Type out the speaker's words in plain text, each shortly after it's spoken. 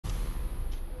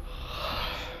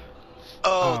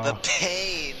Oh, the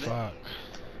pain! Fuck.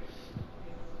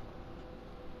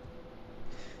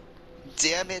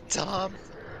 Damn it, Tom!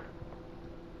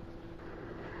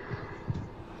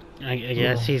 I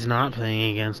guess he's not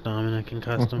playing against Dominic in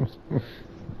customs.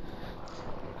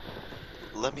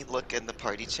 Let me look in the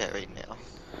party chat right now.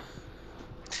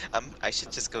 I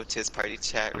should just go to his party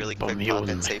chat really quick, pop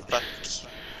and say,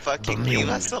 fucking leave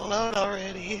us alone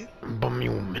already.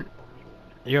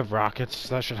 You have rockets,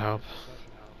 that should help.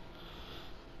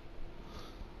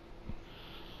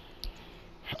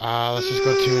 Let's just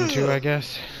go 2 and 2, I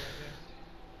guess.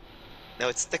 No,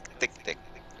 it's thick.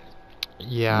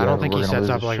 Yeah, I don't think he sets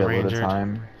up like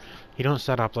Ranger. He don't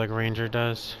set up like Ranger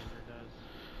does.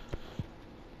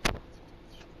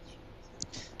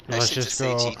 Let's just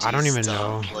go. I don't even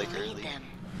know. Like early.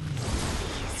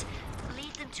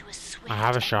 I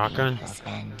have a shotgun.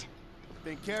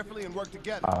 Think carefully and work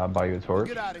together. Buy you a torch?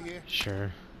 Get out of here.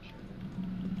 Sure.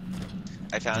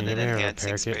 I found an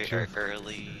enhancing spray arc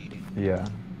early. Yeah.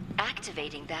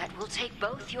 Activating that will take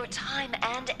both your time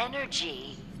and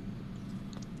energy.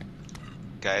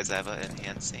 Guys, I have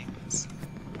enhancings.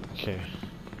 Okay.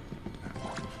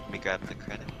 Let me grab the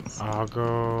credits. I'll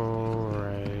go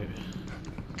right.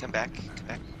 Come back.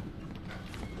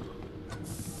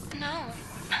 No.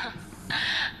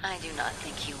 I do not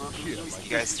think you will be using. You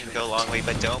guys can go a long way,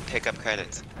 but don't pick up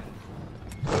credits.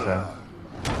 Okay.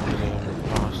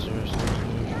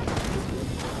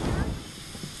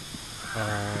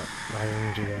 I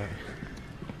didn't do that.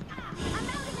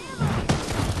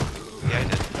 Yeah, I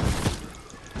did.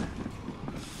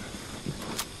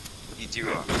 He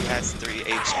has 3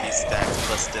 HP stacks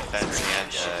plus defense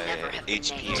and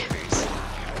HP increase.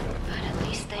 But at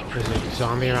least they There's a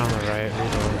zombie around the right.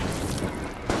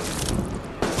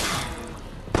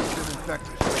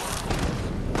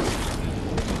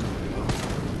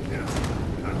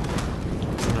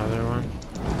 Another one.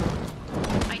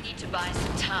 I need to buy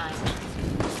some time.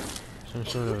 Some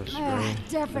sort of spray.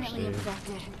 Definitely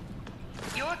infected.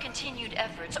 Your continued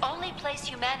efforts only place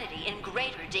humanity in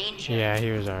greater danger. Yeah,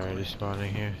 he was already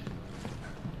spawning here.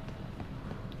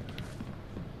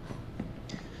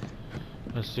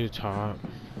 Let's do top.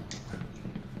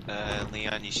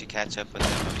 Leon, you should catch up with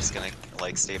him. I'm just gonna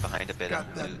like stay behind a bit and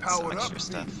loot some extra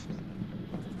stuff.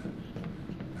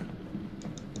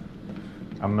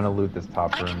 I'm gonna loot this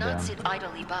top room I cannot down. sit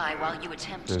idly by while you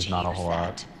attempt There's to not a use whole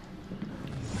lot.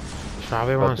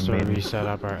 Probably wants to reset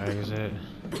up our exit.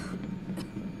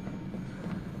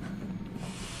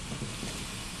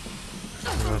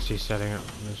 Unless he's setting up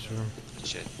in this room.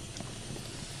 Shit.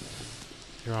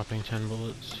 Dropping 10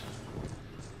 bullets.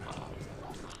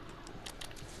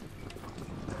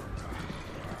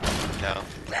 No.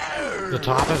 The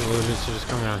top is looted, so just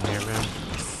come down here, man.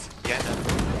 Yeah, no.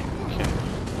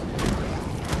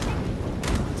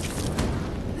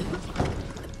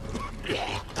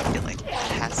 Okay. It like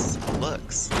has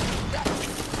looks.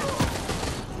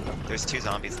 There's 2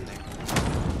 zombies in there.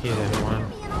 He's in one.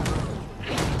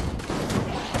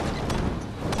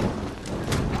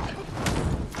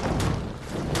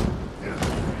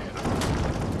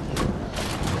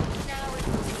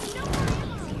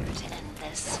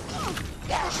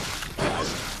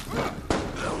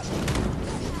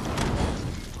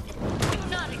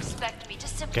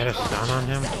 Get a stun on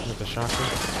him with the shotgun.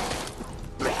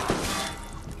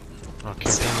 I'll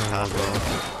kick him and I'll go.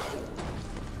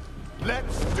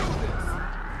 Let's do this.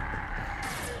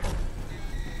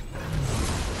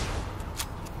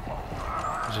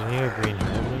 Does he need a green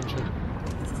helmet?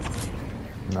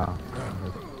 No.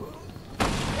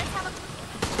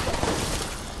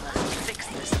 Fix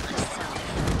this myself.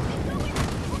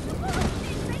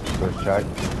 Go check.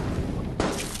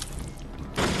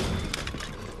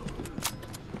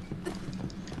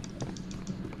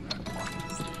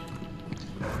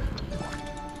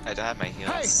 I don't have my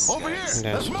heals. Hey, over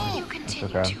here! Let's move! You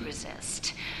continue to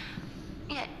resist.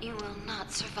 Yet you will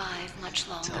not survive much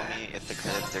longer. Tell me if the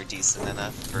credits are decent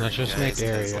enough for Let's just make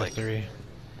guys, area like, 3.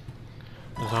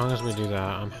 As long as we do that,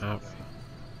 I'm happy.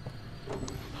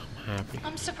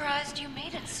 I'm surprised you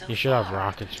made it so You should have far.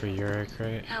 rockets for Uric,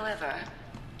 right? However,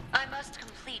 I must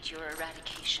complete your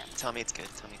eradication. Tell me it's good.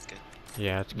 Tell me it's good.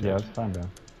 Yeah, it's good. Yeah, it's fine, man.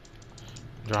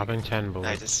 Dropping 10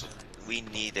 bullets. We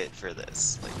need it for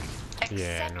this. Like,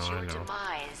 Yeah, Accept no, I your know.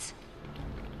 demise.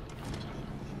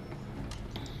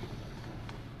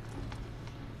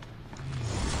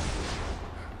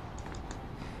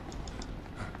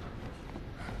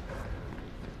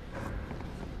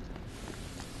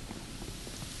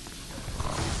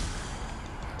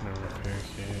 No repair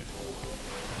kit.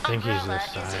 I think he's Umbrella this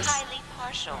is side. highly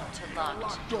partial to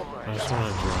locked doors. I just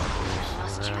want to drop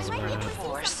Must this. use and grab brute that.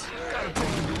 force.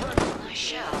 I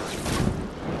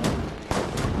shell.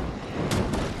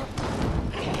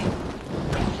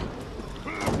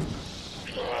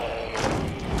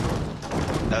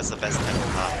 That was the best time to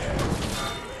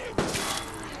pop.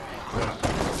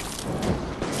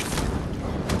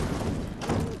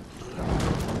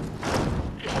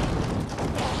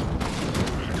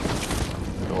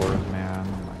 Doors, man.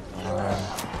 Oh my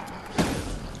god.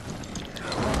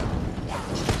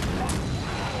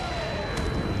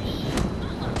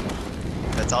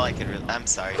 That's all I could really. I'm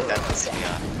sorry, that pissed me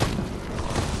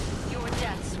off. Your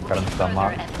deaths will Got him be stun further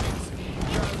locked. evidence.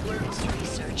 This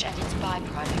research and its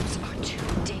byproducts are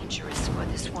too dangerous for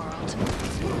this world.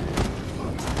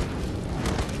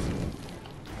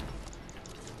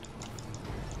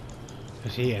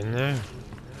 Is he in there?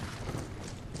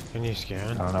 Can you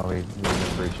scan? I don't know, we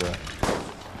didn't breach it.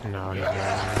 No, he's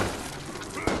not.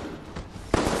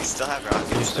 We still have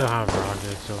rockets. You still have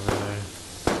rockets over there.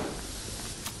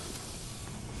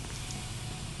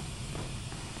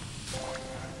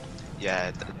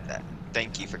 Yeah,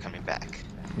 thank you for coming back.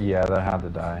 Yeah, that had to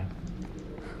die.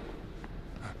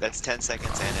 That's 10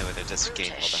 seconds and it would have just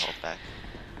gained all the health back.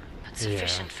 But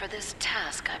sufficient for this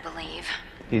task, I believe.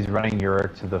 He's running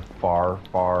Yurik to the far,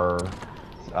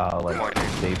 like, Corner.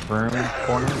 safe room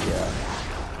corner? Yeah.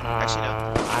 Actually,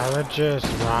 no. I would just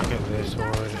rocket this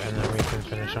horde and then we can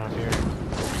finish off here.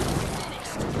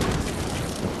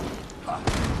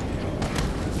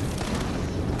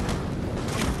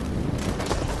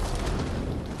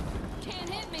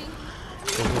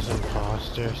 There's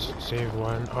imposters. Save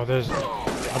one. Oh, there's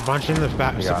a bunch in the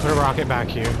back. So put a rocket back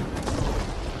here.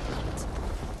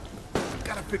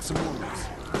 Gotta fix some wounds.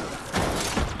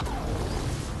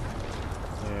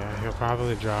 Yeah, he'll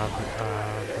probably drop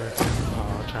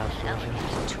trap station.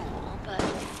 Elegant tool, but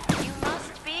you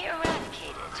must be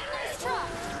eradicated.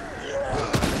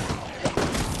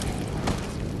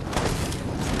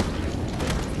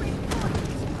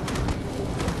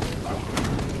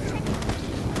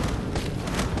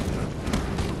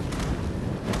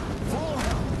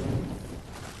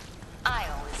 I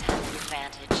always have the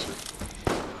advantage.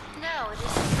 Now it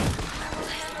is I will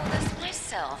handle this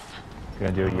myself.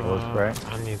 Gonna do a yellow spray?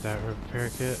 I need that repair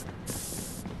kit.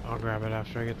 I'll grab it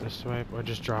after I get this swipe, or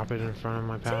just drop it in front of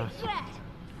my path.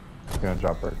 Gonna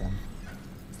drop her again.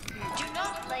 Do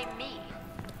not blame me.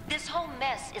 This whole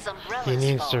mess is Umbrella's He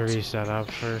needs fault. to reset up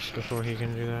first before he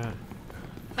can do that.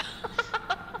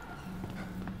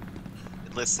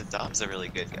 Listen, Dom's a really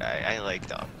good guy. I like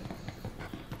Dom.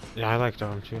 Yeah, I like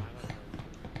Dom too.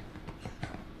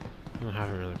 I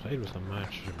haven't really played with him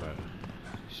much, but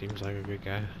he seems like a good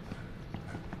guy.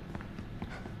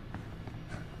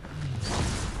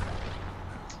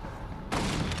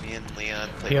 Me and Leon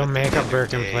played He'll with make him a the other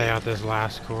Birkin day. play out this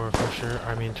last core for sure.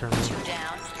 I mean terminal. Two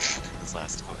down. His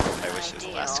last score. I wish it was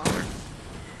the last score.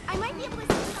 I might be able to.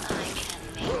 I can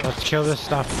make. Let's kill this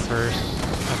stuff first.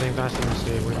 I think that's the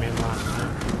mistake we made last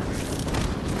time.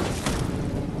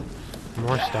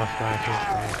 More stuff back here.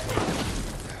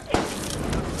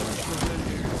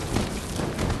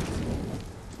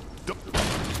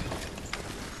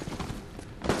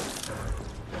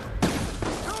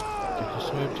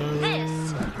 This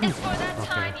is for that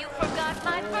time you forgot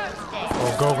my birthday.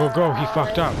 Oh, go, go, go. He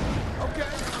fucked up. Okay.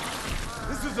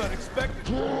 This is unexpected.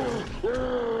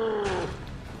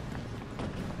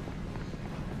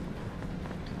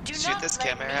 Do Shoot not this blame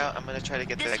camera me. out. I'm gonna try to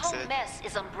get the This whole exit. mess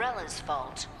is Umbrella's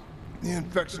fault. The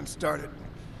infection started.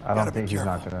 I don't Gotta be think he's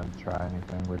not careful. gonna try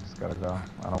anything. We just gotta go.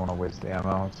 I don't wanna waste the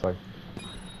ammo. It's like,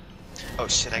 Oh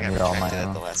shit, I I got need all my retracted at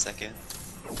ammo. the last second.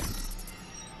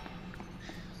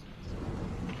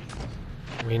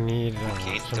 We need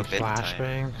Okay, some go bid time.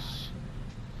 flashbangs.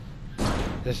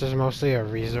 This is mostly a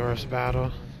resource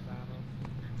battle.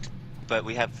 But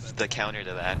we have the counter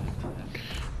to that. I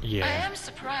Yeah. am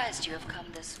surprised you have come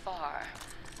this far.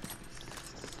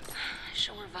 I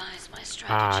shall revise my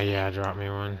strategy. Ah, yeah, drop me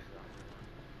one.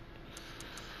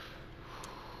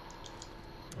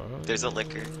 There's a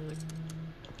liquor.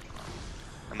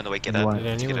 I'm gonna wake it You up want to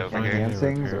get anyone over find here. any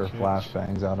enhancings or repair kits?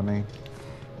 flashbangs out of me?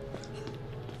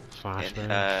 Flashbangs. And,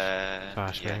 yeah.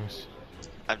 Flashbangs.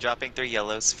 I'm dropping 3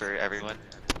 yellows for everyone.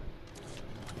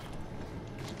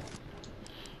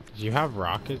 Do you have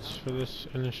rockets for this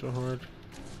initial horde?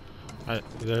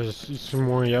 There's some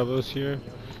more yellows here.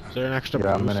 Is there an extra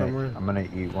Yeah, blue somewhere? I'm gonna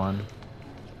eat one.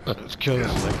 Let's kill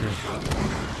this liquor.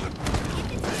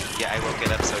 Yeah, I woke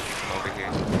it up so it can come over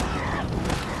here.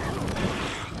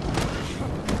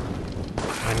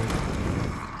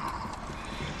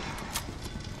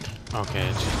 Okay,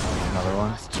 it's just Another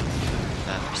one.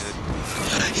 Not good.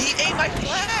 He ate my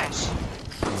flash!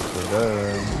 So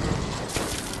good.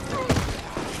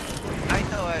 I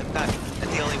I'm not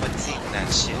the only one seeing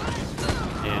that shit.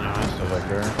 Yeah, no, I still Like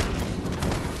her.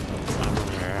 I'm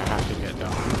aware. I have to get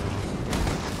down.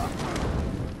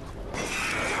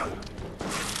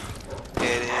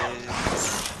 It is.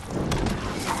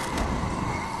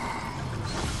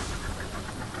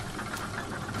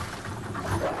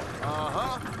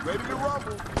 Ready to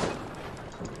rumble.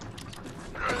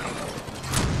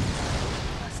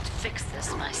 Must fix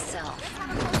this myself.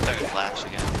 Starting to flash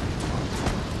again.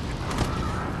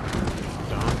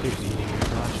 Dom keeps eating your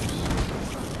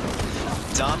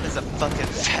flashes. Dom is a fucking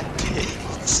fat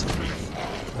bitch.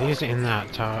 He's in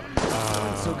that top,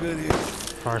 So good here.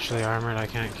 partially armored. I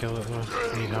can't kill it though.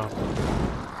 Need help.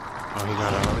 Oh, he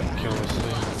got out. Kill this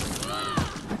thing.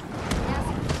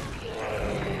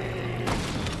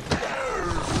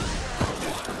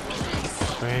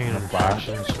 Spraying and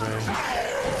flashing spray.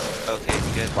 Okay,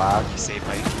 good. Flash. You saved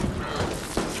my.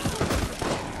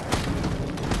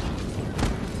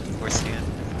 We're scan.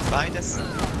 Behind us.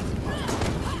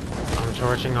 I'm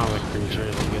torching all the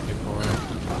creatures to get the core.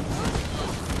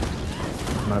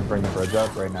 I'm gonna bring the bridge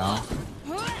up right now.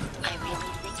 I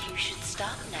really think you should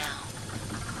stop now.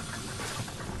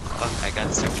 Fuck, I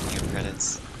gotta start giving you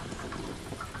credits.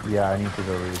 Yeah, I need to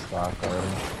go restock already.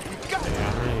 Yeah,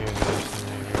 I'm gonna use this and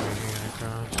maybe we can get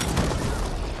across.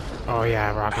 Oh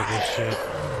yeah, rocket this shit.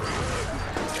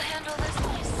 I'll handle this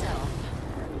myself.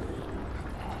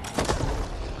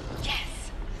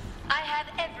 Yes, I have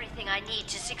everything I need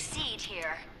to succeed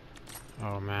here.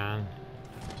 Oh man.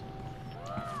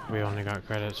 We only got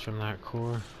credits from that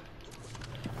core.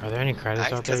 Are there any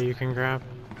credits out there you can grab?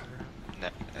 No,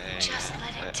 Just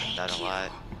let it take not a you.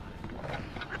 lot.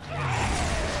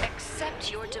 Accept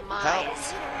your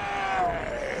demise.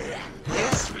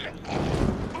 Yes.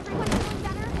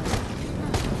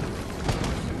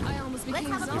 I almost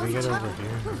became Did we get over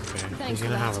here? Okay. He's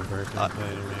gonna have a birthday play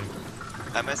to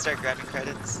make. I'm gonna start grabbing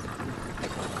credits.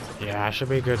 Yeah, I should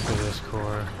be good for this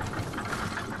core.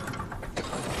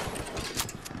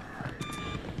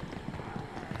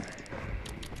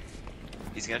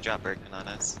 He's gonna drop Bergman on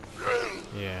us.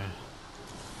 Yeah.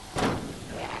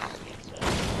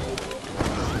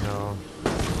 No.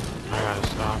 I gotta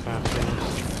stop after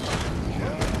this.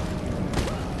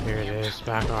 Here it is.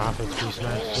 Back off. It's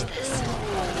Beastmaster.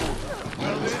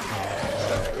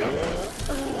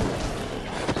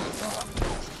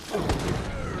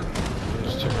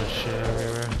 There's too much shit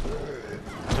everywhere.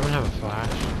 Someone have a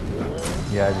flash?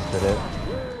 Yeah, I just did it.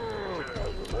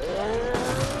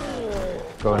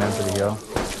 Going in for the heal.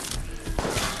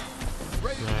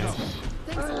 Nice.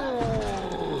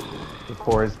 The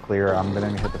core is clear. I'm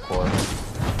gonna hit the core.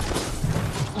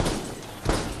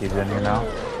 He's in here now.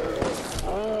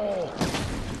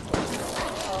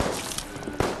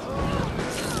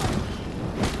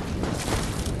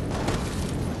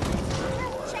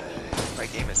 My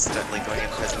game is steadily going in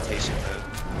presentation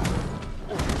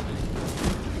mode.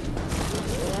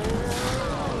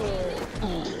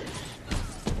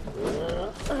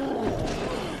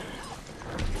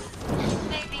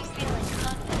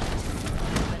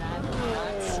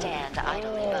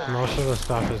 Most of the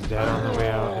stuff is dead on the way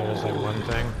out. There's like one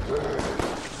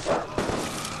thing.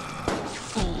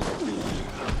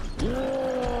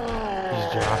 He's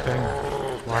dropping.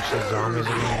 Watch the zombies are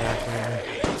getting back later.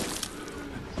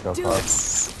 Go far.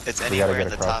 It's We gotta anywhere get in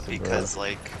the across top the because,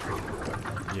 like,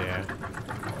 Yeah.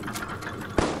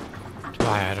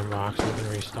 Buy item box, we can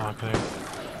restock there.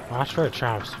 Watch for a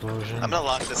trap explosion. I'm gonna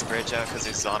lock this bridge out because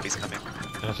there's zombies coming.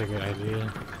 That's a good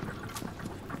idea.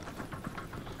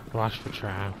 Watch for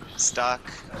traps. Stock.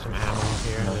 Some ammo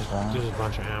here. There's a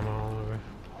bunch of ammo all over.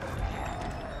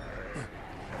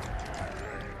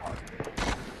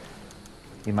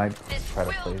 He might This try to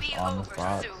will place be on the over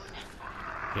spot. soon.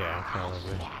 Yeah,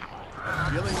 probably.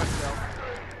 Healing myself.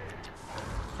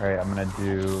 Alright, I'm gonna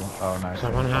do... Oh, nice.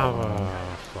 Someone have a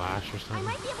flash or I something?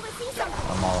 might be able to see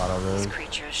something. I'm all out of These those.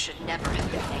 creatures should never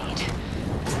have been made.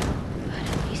 But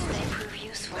at least they prove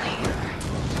useful here.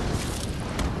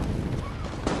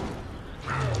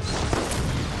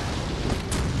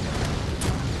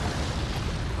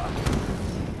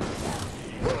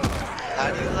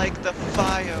 How do you like the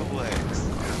fireworks?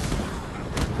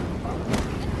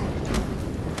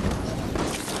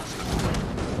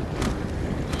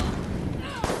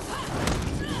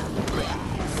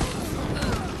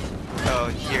 Oh,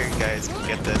 here, guys,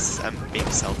 get this. I'm being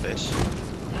selfish.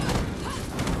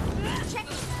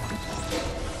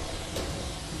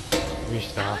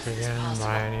 Restock again,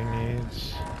 buy any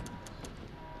needs.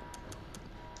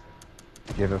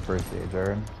 Do you have a first aid,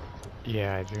 Aaron?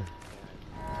 Yeah, I do.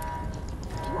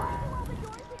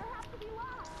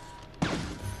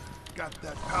 Got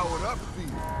that powered up feed.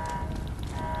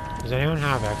 Does anyone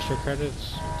have extra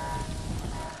credits?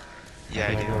 Yeah,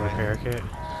 I Like do. a repair kit?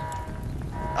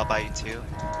 I'll buy you 2.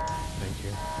 Thank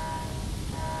you.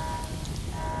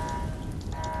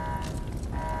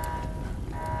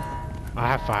 I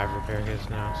have 5 repair kits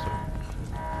now, so.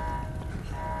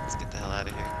 Let's get the hell out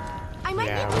of here.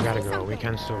 Yeah, we gotta go. We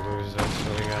can still lose this,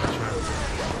 so we gotta try.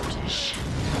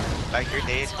 My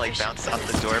grenade like bounced off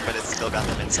the door, but it still got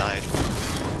them inside.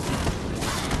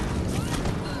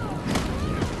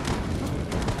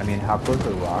 I mean, how close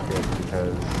are rockets?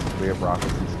 Because we have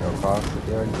rockets and snowcross at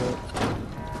the exit.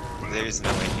 There's no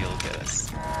way he'll get us.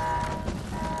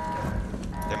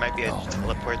 There might be a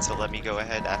teleport, so let me go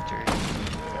ahead after.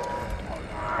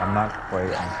 I'm not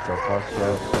quite on snowcross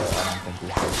yet, but I don't think we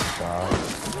should stop.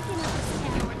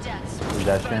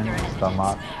 Possession, stun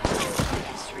lock.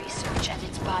 This research and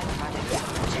its byproducts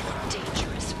are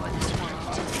dangerous for this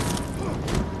world.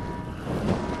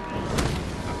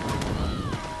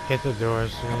 Hit the door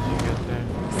as soon as you get there.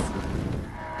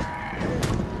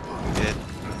 Good.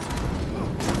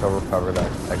 Go recover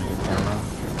that exit camera.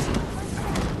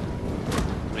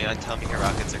 Leon, tell me your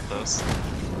rockets are close.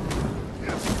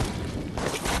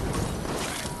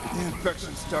 The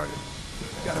infection started.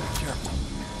 Gotta be careful.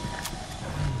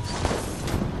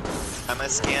 I'm gonna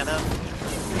scan him.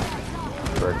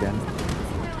 Break-in.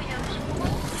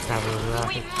 Have those We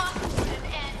rockets. must put an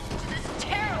end to this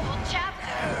terrible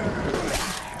chapter.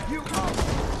 You are.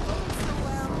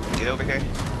 Get over here.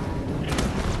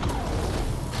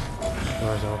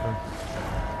 Doors open.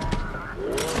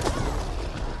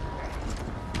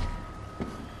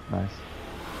 Nice.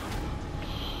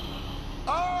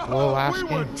 Well, last we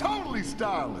were game. totally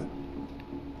styling.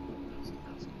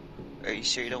 Are you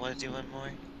sure you don't want to do one more?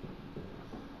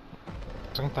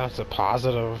 I think that's a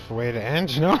positive way to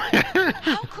end, no?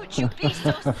 How could you be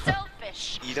so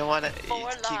selfish? You don't want to 4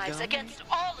 keep lives going? against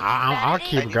all of I'll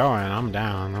humanity? keep going. I'm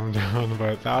down,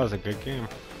 but that was a good game.